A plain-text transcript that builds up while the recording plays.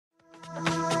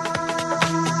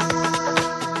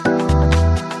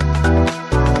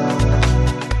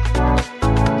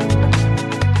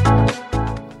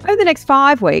the next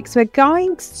 5 weeks, we're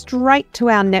going straight to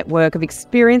our network of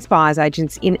experienced buyers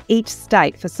agents in each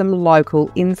state for some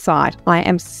local insight. I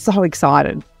am so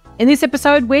excited. In this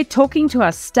episode, we're talking to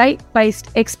our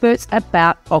state-based experts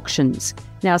about auctions.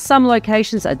 Now, some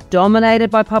locations are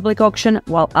dominated by public auction,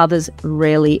 while others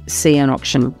rarely see an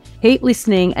auction. Keep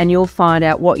listening and you'll find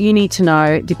out what you need to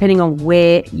know depending on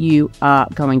where you are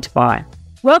going to buy.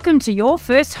 Welcome to Your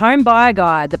First Home Buyer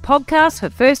Guide, the podcast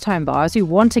for first home buyers who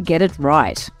want to get it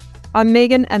right. I'm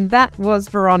Megan and that was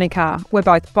Veronica. We're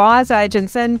both buyers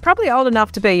agents and probably old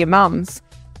enough to be your mums.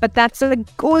 But that's a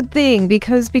good thing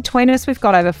because between us we've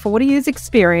got over 40 years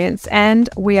experience and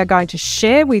we are going to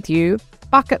share with you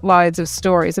bucket loads of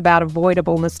stories about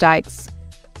avoidable mistakes.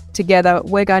 Together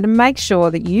we're going to make sure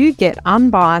that you get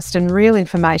unbiased and real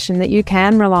information that you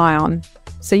can rely on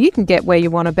so you can get where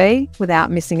you want to be without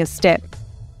missing a step.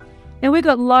 Now, we've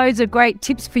got loads of great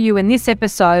tips for you in this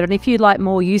episode, and if you'd like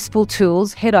more useful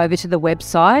tools, head over to the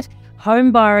website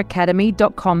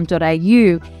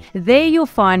homebuyeracademy.com.au. There you'll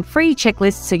find free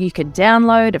checklists so you can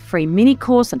download a free mini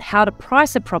course on how to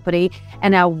price a property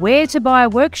and our Where to Buy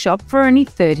workshop for only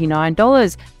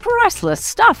 $39. Priceless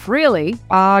stuff, really.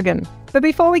 Bargain. But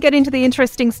before we get into the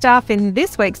interesting stuff in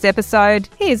this week's episode,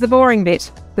 here's the boring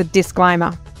bit, the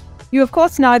disclaimer. You of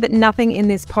course know that nothing in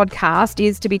this podcast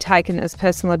is to be taken as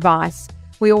personal advice.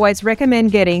 We always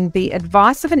recommend getting the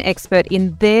advice of an expert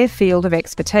in their field of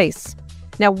expertise.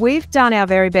 Now, we've done our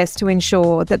very best to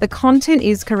ensure that the content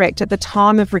is correct at the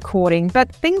time of recording,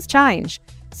 but things change.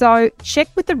 So check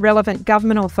with the relevant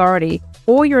government authority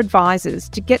or your advisors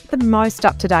to get the most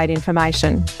up-to-date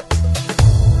information.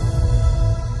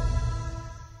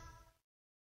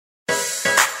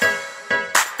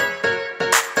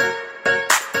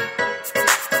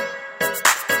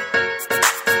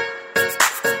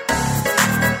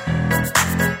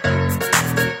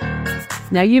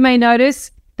 Now, you may notice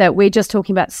that we're just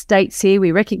talking about states here.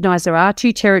 We recognise there are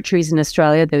two territories in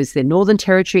Australia. There's the Northern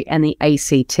Territory and the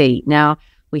ACT. Now,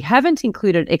 we haven't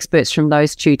included experts from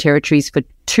those two territories for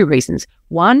two reasons.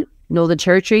 One, Northern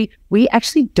Territory, we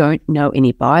actually don't know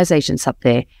any buyers agents up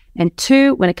there. And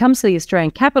two, when it comes to the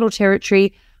Australian Capital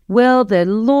Territory, well, the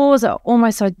laws are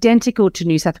almost identical to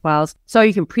New South Wales. So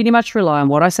you can pretty much rely on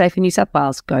what I say for New South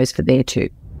Wales goes for there too.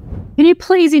 Can you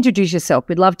please introduce yourself?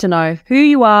 We'd love to know who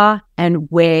you are and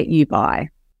where you buy.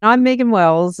 I'm Megan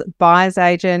Wells, buyer's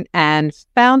agent and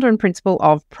founder and principal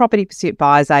of Property Pursuit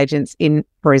Buyers Agents in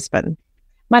Brisbane.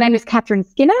 My name is Catherine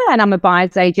Skinner and I'm a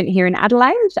buyer's agent here in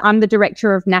Adelaide. I'm the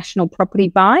Director of National Property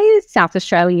Buyers, South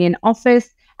Australian office.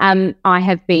 I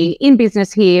have been in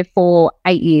business here for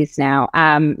 8 years now.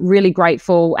 Really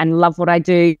grateful and love what I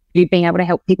do, being able to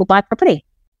help people buy property.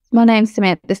 My name's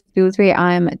Samantha Spilsbury.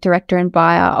 I'm Director and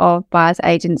Buyer of Buyers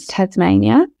Agents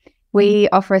Tasmania. We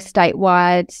offer a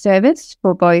statewide service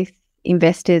for both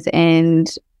investors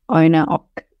and owner.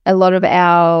 A lot of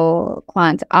our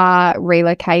clients are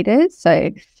relocators,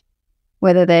 so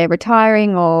whether they're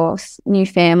retiring or new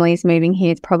families moving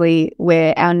here, it's probably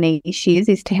where our niche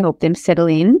is to help them settle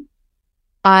in.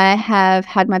 I have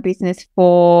had my business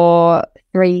for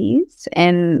 3 years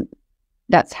and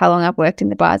that's how long I've worked in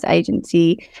the buyers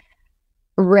agency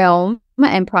realm.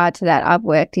 And prior to that, I've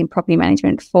worked in property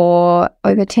management for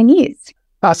over 10 years.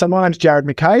 So my name's Jared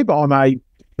McCabe. I'm a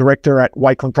director at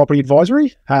Wakeland Property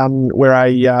Advisory. We're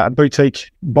a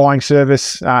boutique buying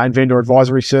service and vendor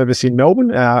advisory service in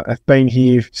Melbourne. I've been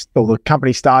here, the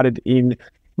company started in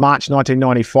March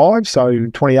 1995, so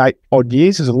 28 odd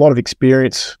years. There's a lot of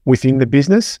experience within the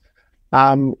business.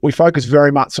 We focus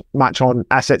very much on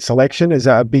asset selection as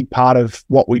a big part of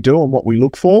what we do and what we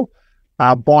look for.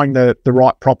 Buying the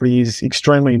right property is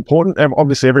extremely important.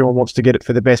 Obviously, everyone wants to get it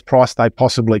for the best price they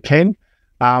possibly can.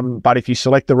 But if you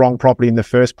select the wrong property in the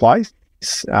first place,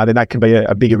 then that can be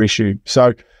a bigger issue.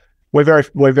 So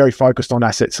we're very focused on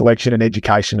asset selection and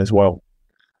education as well.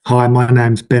 Hi, my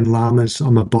name's Ben Lamas.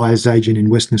 I'm a buyer's agent in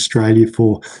Western Australia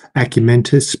for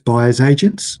Acumentis Buyers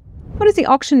Agents. What is the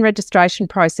auction registration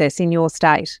process in your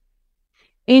state?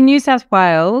 In New South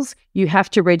Wales, you have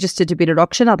to register to bid at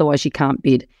auction, otherwise you can't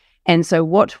bid. And so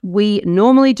what we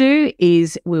normally do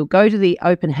is we'll go to the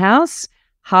open house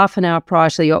half an hour prior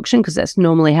to the auction, because that's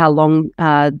normally how long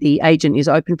the agent is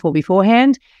open for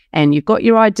beforehand. And you've got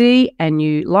your ID and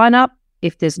you line up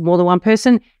if there's more than one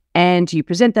person and you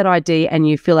present that ID and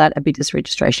you fill out a bidder's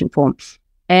registration form.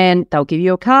 And they'll give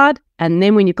you a card. And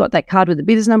then when you've got that card with the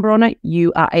bidder's number on it,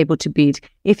 you are able to bid.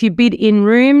 If you bid in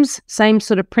rooms, same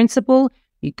sort of principle.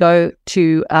 You go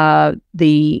to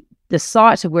the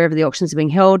site of wherever the auctions are being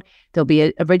held. There'll be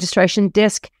a registration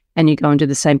desk and you go and do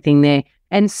the same thing there.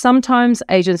 And sometimes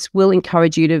agents will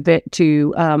encourage you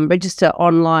to register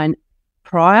online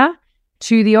prior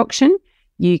to the auction.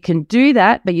 You can do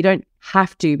that, but you don't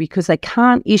have to, because they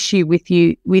can't issue with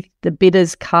you with the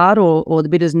bidder's card or the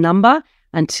bidder's number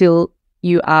until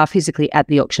you are physically at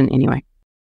the auction anyway.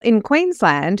 In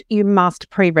Queensland, you must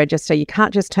pre-register. You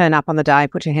can't just turn up on the day,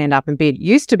 put your hand up and bid.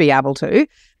 Used to be able to,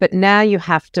 but now you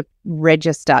have to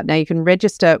register. Now you can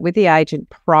register with the agent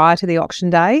prior to the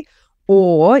auction day,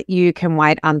 or you can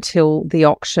wait until the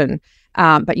auction.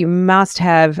 But you must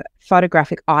have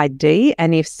photographic ID,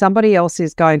 and if somebody else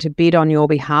is going to bid on your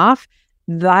behalf,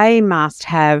 they must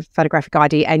have photographic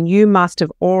ID, and you must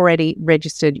have already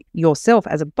registered yourself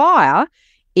as a buyer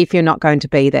if you're not going to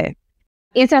be there.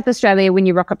 In South Australia, when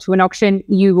you rock up to an auction,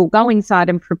 you will go inside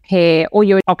and prepare all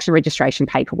your auction registration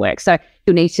paperwork. So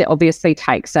you'll need to obviously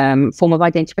take some form of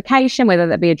identification, whether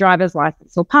that be a driver's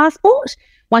license or passport.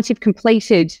 Once you've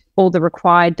completed all the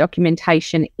required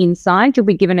documentation inside, you'll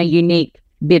be given a unique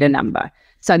bidder number.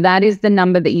 So that is the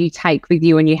number that you take with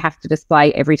you and you have to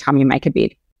display every time you make a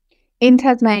bid. In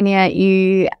Tasmania,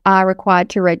 you are required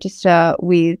to register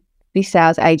with the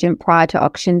sales agent prior to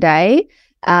auction day.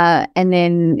 And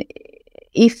then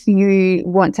if you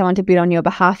want someone to bid on your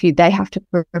behalf, they have to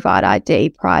provide ID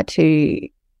prior to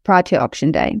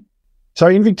auction day. So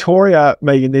in Victoria,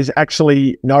 Megan, there's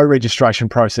actually no registration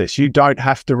process. You don't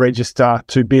have to register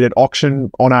to bid at auction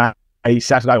on a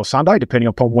Saturday or Sunday, depending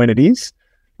upon when it is.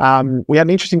 We had an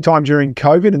interesting time during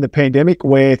COVID and the pandemic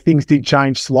where things did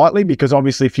change slightly, because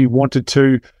obviously if you wanted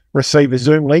to receive a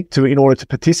Zoom link in order to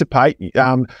participate,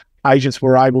 agents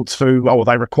were able to, or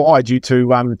they required you to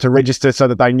register so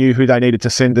that they knew who they needed to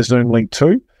send the Zoom link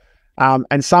to.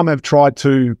 And some have tried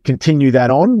to continue that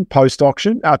on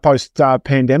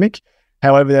post-pandemic.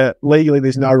 However, legally,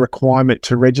 there's no requirement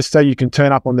to register. You can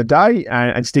turn up on the day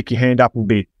and stick your hand up and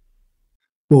bid.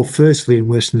 Well, firstly, in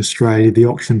Western Australia, the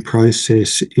auction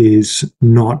process is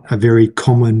not a very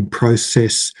common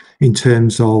process in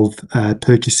terms of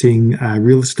purchasing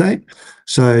real estate.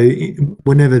 So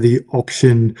whenever the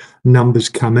auction numbers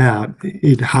come out,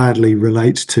 it hardly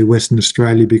relates to Western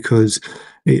Australia, because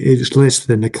it's less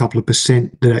than a couple of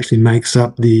percent that actually makes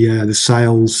up the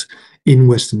sales in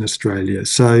Western Australia.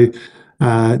 So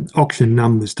auction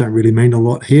numbers don't really mean a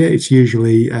lot here. It's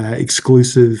usually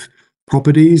exclusive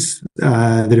properties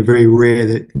that are very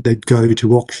rare that go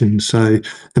to auction. So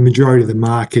the majority of the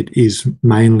market is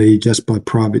mainly just by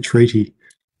private treaty.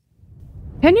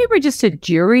 Can you register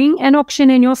during an auction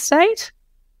in your state?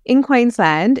 In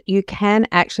Queensland, you can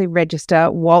actually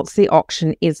register whilst the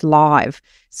auction is live.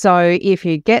 So if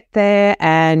you get there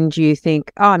and you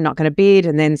think, oh, I'm not going to bid,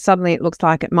 and then suddenly it looks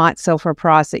like it might sell for a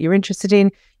price that you're interested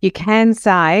in, you can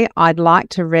say, I'd like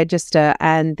to register,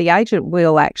 and the agent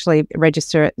will actually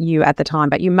register you at the time.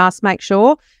 But you must make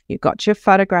sure you've got your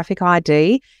photographic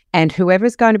ID, and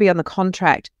whoever's going to be on the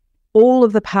contract, all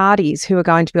of the parties who are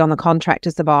going to be on the contract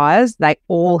as the buyers, they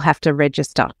all have to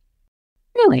register.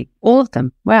 Really? All of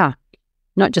them? Wow.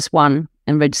 Not just one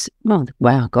and register. Oh,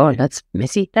 wow, God, that's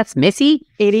messy. That's messy.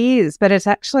 It is, but it's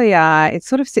actually, it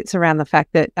sort of sits around the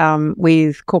fact that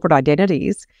with corporate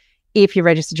identities, if you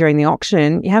register during the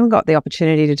auction, you haven't got the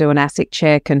opportunity to do an ASIC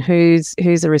check and who's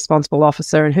a responsible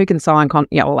officer and who can sign,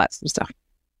 all that sort of stuff.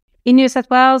 In New South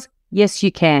Wales, yes,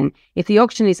 you can. If the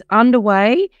auction is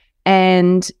underway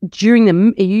and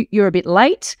during you're a bit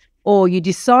late, or you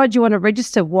decide you want to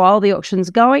register while the auction's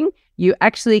going, you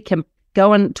actually can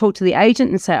go and talk to the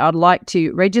agent and say, I'd like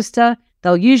to register.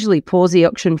 They'll usually pause the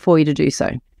auction for you to do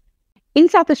so. In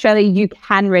South Australia, you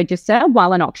can register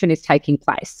while an auction is taking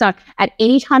place. So at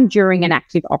any time during an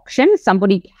active auction,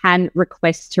 somebody can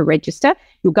request to register.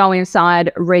 You'll go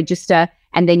inside, register,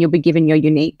 and then you'll be given your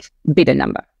unique bidder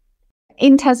number.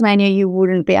 In Tasmania, you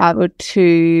wouldn't be able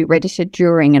to register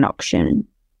during an auction.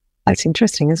 That's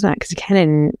interesting, isn't it? Because you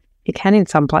can in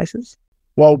some places.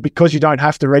 Well, because you don't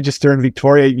have to register in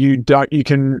Victoria, you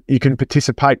can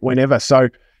participate whenever. So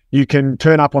you can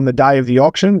turn up on the day of the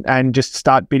auction and just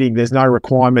start bidding. There's no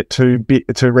requirement to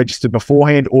register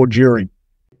beforehand or during.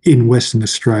 In Western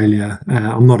Australia,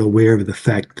 I'm not aware of the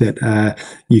fact that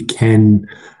you can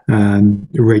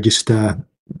register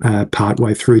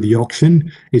partway through the auction.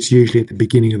 It's usually at the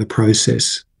beginning of the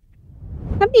process.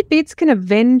 How many bids can a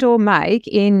vendor make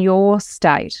in your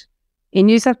state? In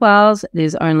New South Wales,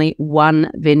 there's only one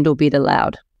vendor bid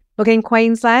allowed. Look, in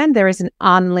Queensland, there is an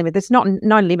unlimited. There's no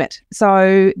limit.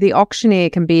 So the auctioneer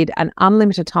can bid an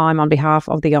unlimited time on behalf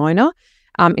of the owner.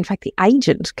 In fact, the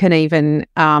agent can even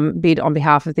bid on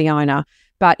behalf of the owner,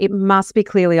 but it must be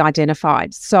clearly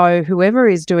identified. So whoever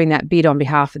is doing that bid on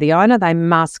behalf of the owner, they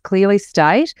must clearly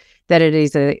state that it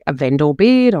is a vendor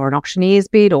bid or an auctioneer's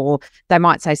bid, or they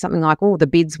might say something like, oh, the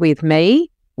bid's with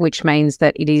me, which means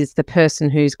that it is the person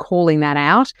who's calling that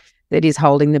out that is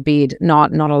holding the bid,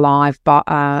 not a live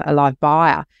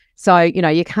buyer. So,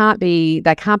 they can't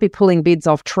be pulling bids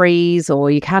off trees, or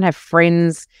you can't have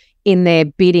friends in their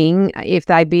bidding. If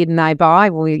they bid and they buy,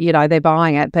 well, they're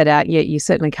buying it. But you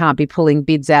certainly can't be pulling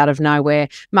bids out of nowhere.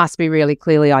 Must be really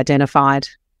clearly identified.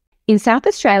 In South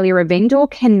Australia, a vendor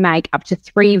can make up to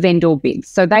 3 vendor bids.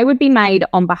 So they would be made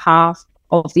on behalf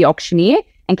of the auctioneer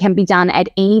and can be done at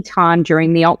any time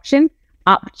during the auction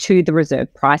up to the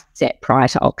reserve price set prior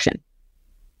to auction.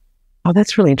 Oh,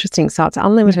 that's really interesting. So it's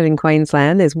unlimited in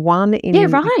Queensland. There's one in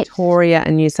Victoria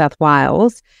and New South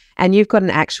Wales, and you've got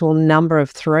an actual number of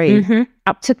 3. Mm-hmm.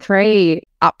 Up to 3.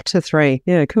 Up to 3.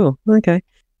 Yeah, cool. Okay.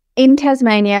 In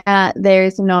Tasmania, there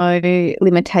is no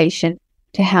limitation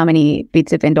to how many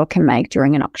bids a vendor can make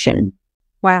during an auction.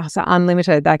 Wow, so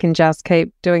unlimited. They can just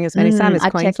keep doing as many, same as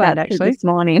Queensland, actually. This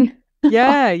morning.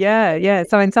 Yeah.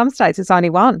 So in some states, it's only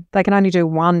 1. They can only do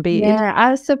 1 bid. Yeah, I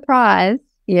was surprised.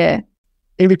 Yeah.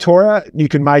 In Victoria, you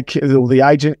can make, the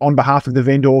agent on behalf of the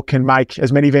vendor can make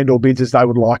as many vendor bids as they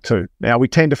would like to. Now, we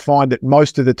tend to find that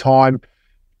most of the time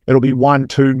it'll be 1,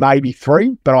 2, maybe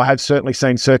 3, but I have certainly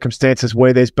seen circumstances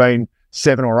where there's been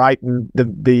 7 or 8 and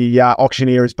the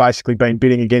auctioneer has basically been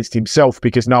bidding against himself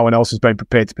because no one else has been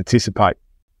prepared to participate.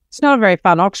 It's not a very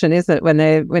fun auction, is it, when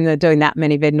they're doing that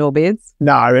many vendor bids?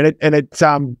 No, I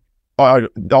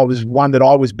was one that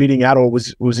I was bidding at, or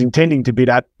was intending to bid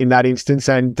at in that instance,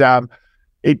 and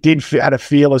it had a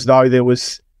feel as though it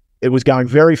was going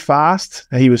very fast.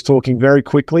 He was talking very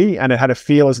quickly, and it had a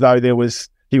feel as though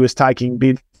he was taking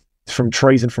bids from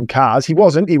trees and from cars. He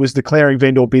wasn't. He was declaring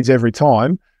vendor bids every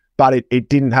time, but it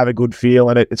didn't have a good feel,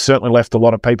 and it certainly left a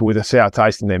lot of people with a sour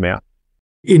taste in their mouth.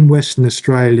 In Western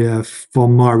Australia,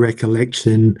 from my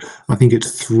recollection, I think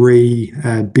it's 3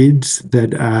 bids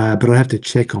that, but I have to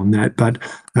check on that. But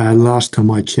last time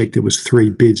I checked, it was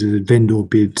 3 bids, vendor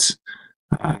bids,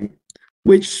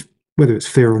 which, whether it's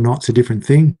fair or not, it's a different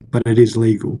thing, but it is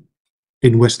legal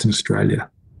in Western Australia.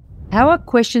 How are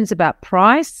questions about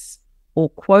price or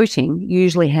quoting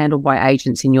usually handled by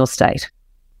agents in your state?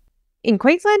 In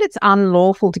Queensland, it's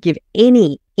unlawful to give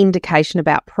any indication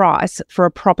about price for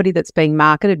a property that's being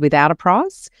marketed without a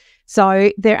price.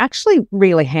 So they're actually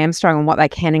really hamstrung on what they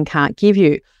can and can't give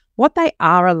you. What they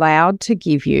are allowed to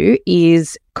give you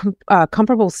is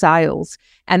comparable sales,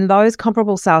 and those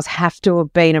comparable sales have to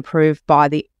have been approved by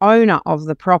the owner of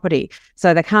the property.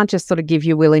 So they can't just sort of give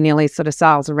you willy-nilly sort of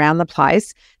sales around the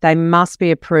place. They must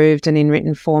be approved and in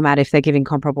written format if they're giving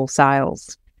comparable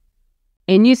sales.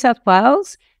 In New South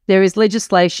Wales, there is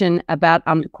legislation about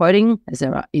underquoting, as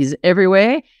there is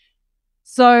everywhere.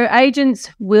 So agents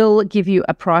will give you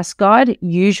a price guide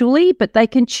usually, but they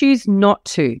can choose not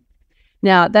to.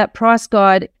 Now, that price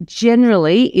guide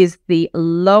generally is the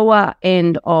lower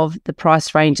end of the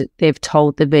price range that they've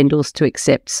told the vendors to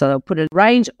accept. So they'll put a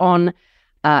range on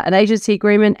an agency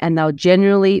agreement, and they'll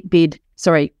generally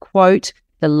quote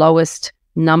the lowest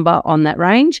number on that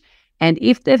range. And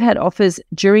if they've had offers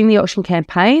during the auction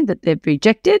campaign that they've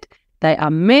rejected, they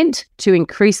are meant to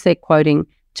increase their quoting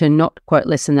to not quote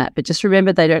less than that. But just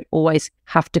remember, they don't always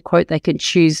have to quote. They can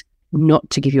choose not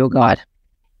to give you a guide.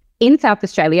 In South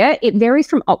Australia, it varies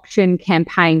from auction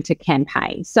campaign to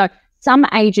campaign. So some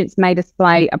agents may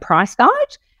display a price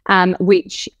guide,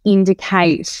 which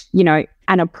indicate,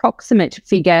 an approximate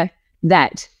figure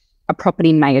that a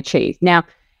property may achieve. Now,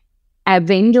 a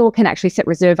vendor can actually set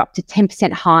reserve up to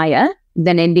 10% higher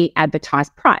than any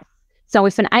advertised price. So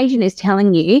if an agent is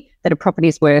telling you that a property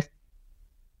is worth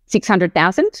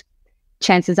 $600,000,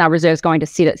 chances are reserve's going to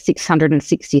sit at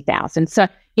 $660,000. So,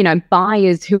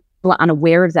 buyers who are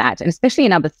unaware of that, and especially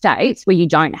in other states where you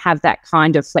don't have that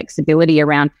kind of flexibility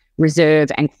around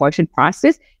reserve and quoted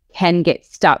prices, can get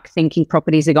stuck thinking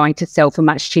properties are going to sell for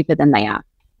much cheaper than they are.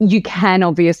 You can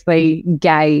obviously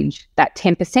gauge that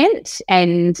 10%,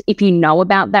 and if you know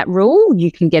about that rule,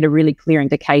 you can get a really clear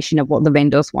indication of what the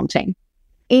vendor's wanting.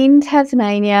 In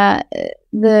Tasmania,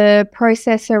 the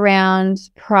process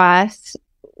around price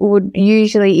would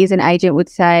usually is an agent would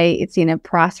say it's in a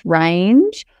price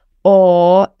range,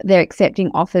 or they're accepting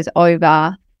offers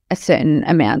over a certain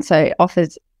amount. So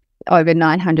offers over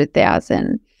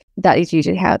 900,000, that is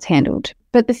usually how it's handled.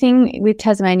 But the thing with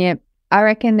Tasmania, I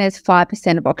reckon there's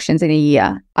 5% of auctions in a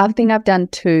year. I think I've done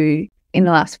 2 in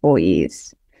the last 4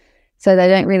 years. So they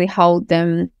don't really hold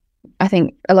them. I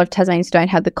think a lot of Tasmanians don't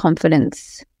have the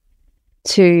confidence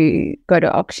to go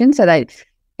to auction. So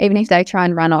even if they try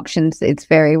and run auctions, it's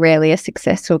very rarely a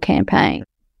successful campaign.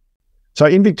 So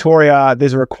in Victoria,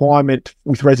 there's a requirement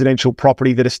with residential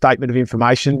property that a statement of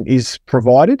information is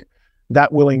provided.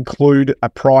 That will include a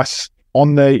price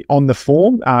on the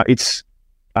form. It's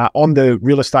on the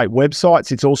real estate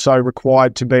websites. It's also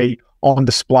required to be on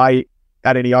display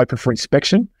at any open for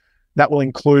inspection. That will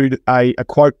include a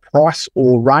quote price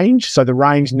or range. So the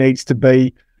range needs to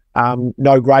be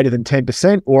no greater than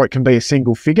 10%, or it can be a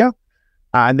single figure.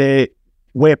 And there,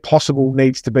 where possible,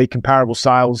 needs to be comparable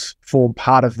sales form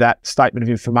part of that statement of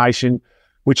information,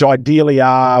 which ideally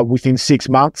are within 6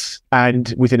 months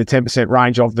and within a 10%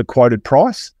 range of the quoted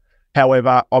price.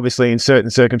 However, obviously in certain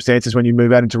circumstances, when you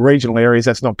move out into regional areas,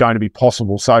 that's not going to be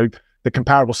possible. So the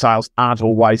comparable sales aren't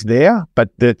always there, but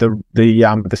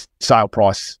the sale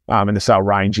price and the sale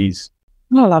range is.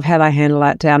 I love how they handle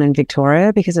that down in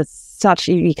Victoria, because it's such,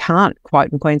 you can't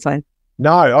quote in Queensland.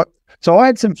 No. So I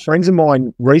had some friends of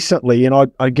mine recently, and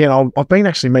I've been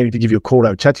actually meaning to give you a call to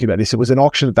have a chat to you about this. It was an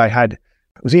auction that they had.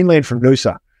 It was inland from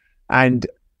Noosa, and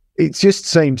it just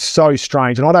seemed so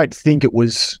strange. And I don't think it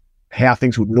was how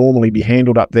things would normally be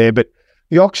handled up there. But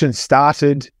the auction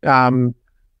started, and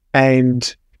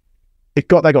they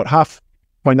got half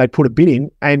when they put a bid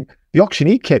in, and the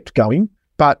auctioneer kept going.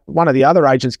 But one of the other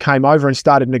agents came over and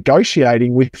started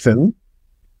negotiating with them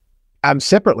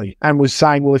separately, and was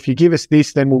saying, "Well, if you give us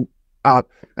this, then we'll."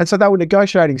 And so they were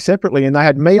negotiating separately, and they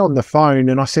had me on the phone,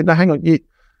 and I said, "No, hang on,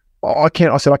 I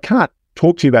can't." I said, "I can't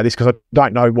talk to you about this because I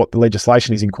don't know what the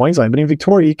legislation is in Queensland, but in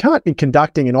Victoria, you can't be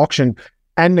conducting an auction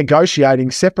and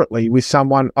negotiating separately with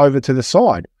someone over to the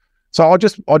side." So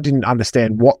I didn't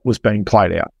understand what was being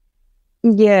played out.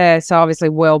 Yeah, so obviously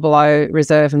well below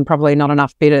reserve and probably not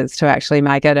enough bidders to actually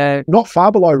make it not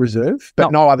far below reserve,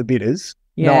 but no other bidders.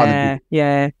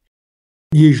 Yeah.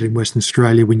 Usually in Western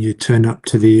Australia, when you turn up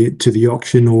to the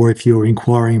auction, or if you're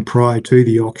inquiring prior to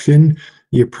the auction,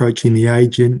 you're approaching the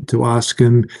agent to ask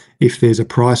them if there's a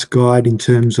price guide in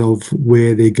terms of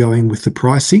where they're going with the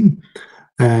pricing.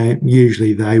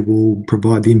 Usually they will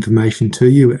provide the information to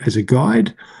you as a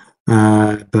guide,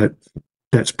 but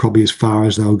that's probably as far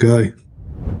as they'll go.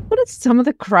 What are some of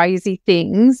the crazy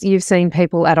things you've seen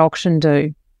people at auction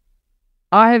do?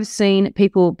 I have seen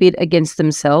people bid against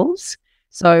themselves.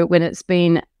 So when it's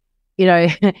been,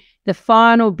 the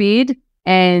final bid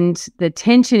and the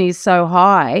tension is so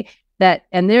high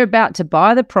and they're about to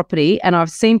buy the property, and I've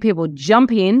seen people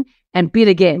jump in and bid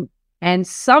again. And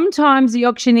sometimes the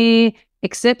auctioneer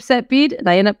accepts that bid,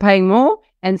 they end up paying more.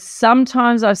 And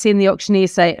sometimes I've seen the auctioneer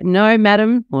say, "No,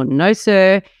 madam," or "No,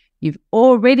 sir, you've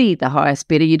already the highest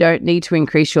bidder. You don't need to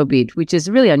increase your bid," which is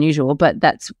really unusual, but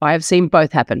I have seen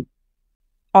both happen.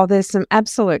 Oh, there's some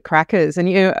absolute crackers. And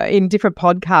in different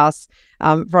podcasts,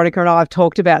 Veronica and I have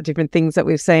talked about different things that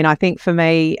we've seen. I think for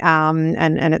me,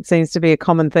 and it seems to be a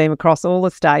common theme across all the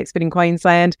states, but in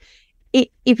Queensland,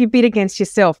 if you bid against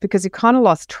yourself, because you've kind of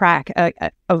lost track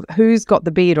of who's got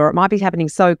the bid, or it might be happening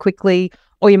so quickly,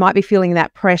 or you might be feeling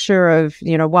that pressure of,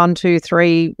 1, 2,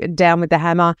 3, down with the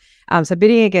hammer. So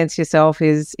bidding against yourself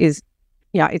is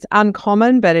it's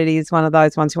uncommon, but it is one of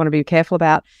those ones you want to be careful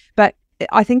about. But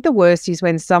I think the worst is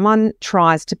when someone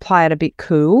tries to play it a bit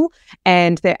cool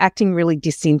and they're acting really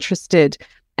disinterested.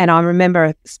 And I remember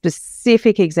a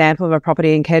specific example of a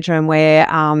property in Kedron where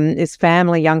this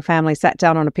young family sat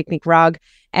down on a picnic rug,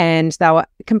 and they were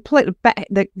completely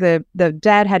the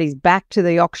dad had his back to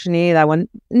the auctioneer. They were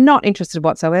not interested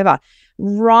whatsoever.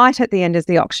 Right at the end, as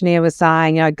the auctioneer was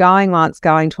saying, going once,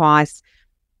 going twice,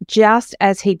 just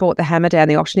as he brought the hammer down,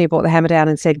 the auctioneer brought the hammer down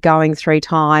and said going 3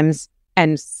 times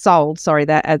and sold. Sorry,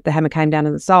 that the hammer came down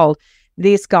and sold.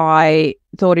 This guy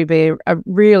thought he'd be a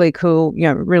really cool,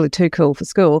 really too cool for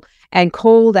school, and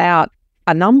called out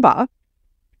a number,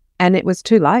 and it was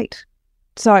too late.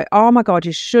 So, oh my God,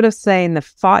 you should have seen the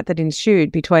fight that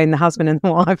ensued between the husband and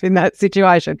the wife in that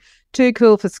situation. Too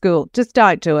cool for school. Just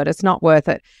don't do it. It's not worth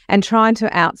it. And trying to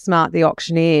outsmart the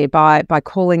auctioneer by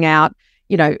calling out,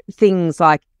 things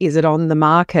like, is it on the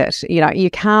market? You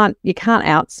can't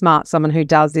outsmart someone who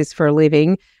does this for a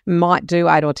living, might do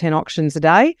 8 or 10 auctions a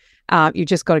day. You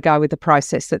just got to go with the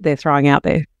process that they're throwing out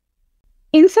there.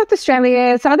 In South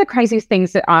Australia, some of the craziest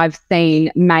things that I've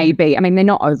seen they're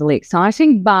not overly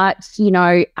exciting, but,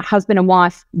 husband and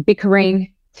wife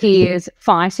bickering, tears,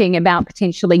 fighting about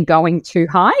potentially going too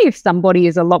high if somebody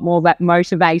is a lot more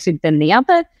motivated than the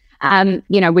other.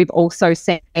 We've also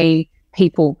seen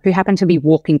people who happen to be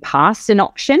walking past an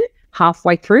auction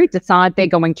halfway through decide they're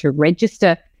going to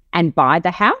register and buy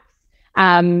the house.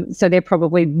 So they're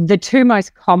probably the 2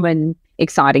 most common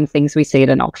exciting things we see at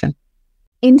an auction.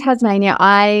 In Tasmania,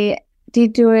 I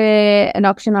did do an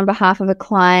auction on behalf of a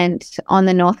client on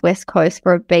the northwest coast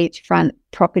for a beachfront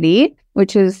property,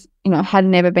 which was, had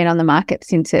never been on the market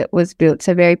since it was built.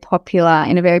 So in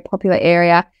a very popular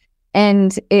area.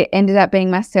 And it ended up being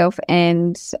myself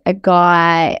and a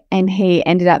guy, and he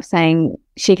ended up saying,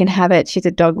 she can have it. She's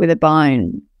a dog with a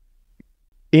bone.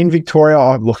 In Victoria,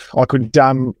 I could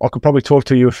probably talk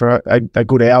to you for a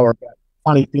good hour about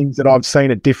funny things that I've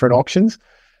seen at different auctions.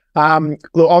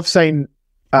 Look, I've seen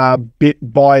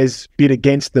buyers bid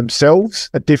against themselves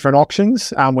at different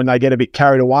auctions when they get a bit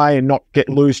carried away and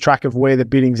lose track of where the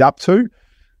bidding's up to,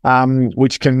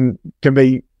 which can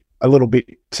be a little bit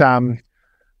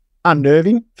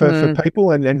unnerving for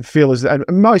people, and feel as and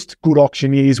most good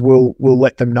auctioneers will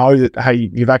let them know that,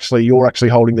 hey, you're actually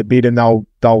holding the bid, and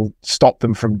they'll stop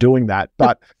them from doing that.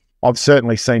 But I've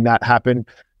certainly seen that happen.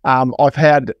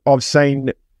 I've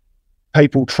seen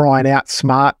people try and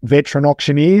outsmart veteran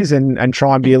auctioneers and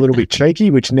try and be a little bit cheeky,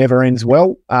 which never ends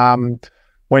well.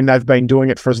 When they've been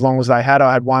doing it for as long as they had.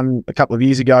 I had one a couple of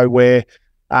years ago where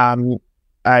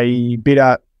a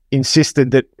bidder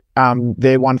insisted that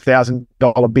their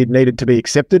 $1,000 bid needed to be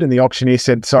accepted, and the auctioneer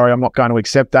said, sorry, I'm not going to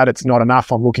accept that. It's not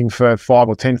enough. I'm looking for $5,000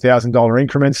 or $10,000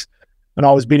 increments. And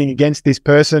I was bidding against this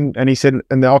person, and he said,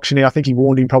 and the auctioneer, I think he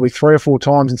warned him probably 3 or 4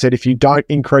 times and said, if you don't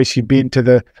increase your bid to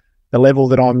the level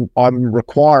that I'm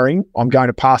requiring, I'm going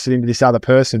to pass it into this other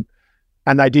person.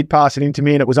 And they did pass it into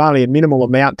me, and it was only a minimal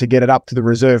amount to get it up to the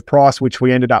reserve price, which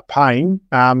we ended up paying.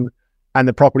 And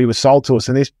the property was sold to us,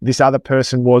 and this other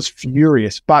person was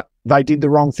furious, but they did the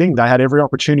wrong thing. They had every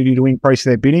opportunity to increase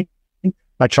their bidding.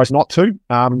 They chose not to,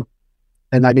 and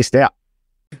they missed out.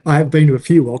 I have been to a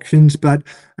few auctions, but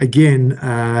again,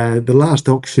 the last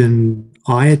auction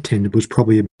I attended was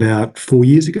probably about 4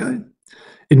 years ago.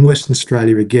 In Western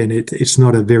Australia, again, it's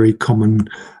not a very common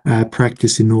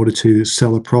practice in order to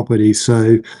sell a property,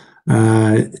 so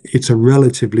it's a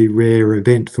relatively rare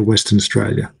event for Western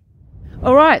Australia.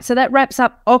 All right, so that wraps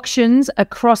up auctions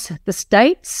across the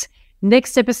states.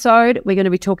 Next episode, we're going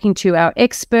to be talking to our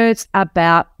experts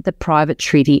about the private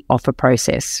treaty offer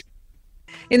process.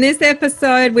 In this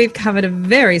episode, we've covered a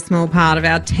very small part of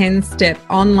our 10-step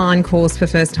online course for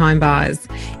first-time buyers.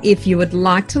 If you would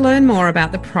like to learn more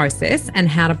about the process and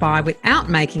how to buy without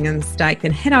making a mistake,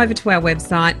 then head over to our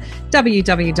website,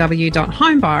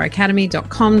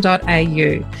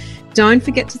 www.homebuyeracademy.com.au. Don't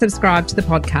forget to subscribe to the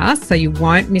podcast so you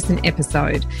won't miss an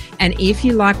episode. And if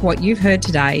you like what you've heard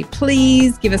today,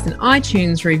 please give us an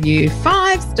iTunes review.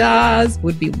 5 stars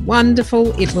would be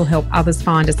wonderful. It will help others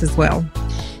find us as well.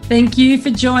 Thank you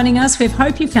for joining us. We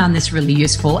hope you found this really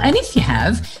useful. And if you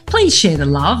have, please share the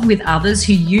love with others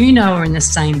who you know are in the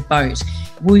same boat.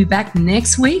 We'll be back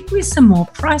next week with some more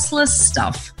priceless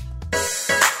stuff.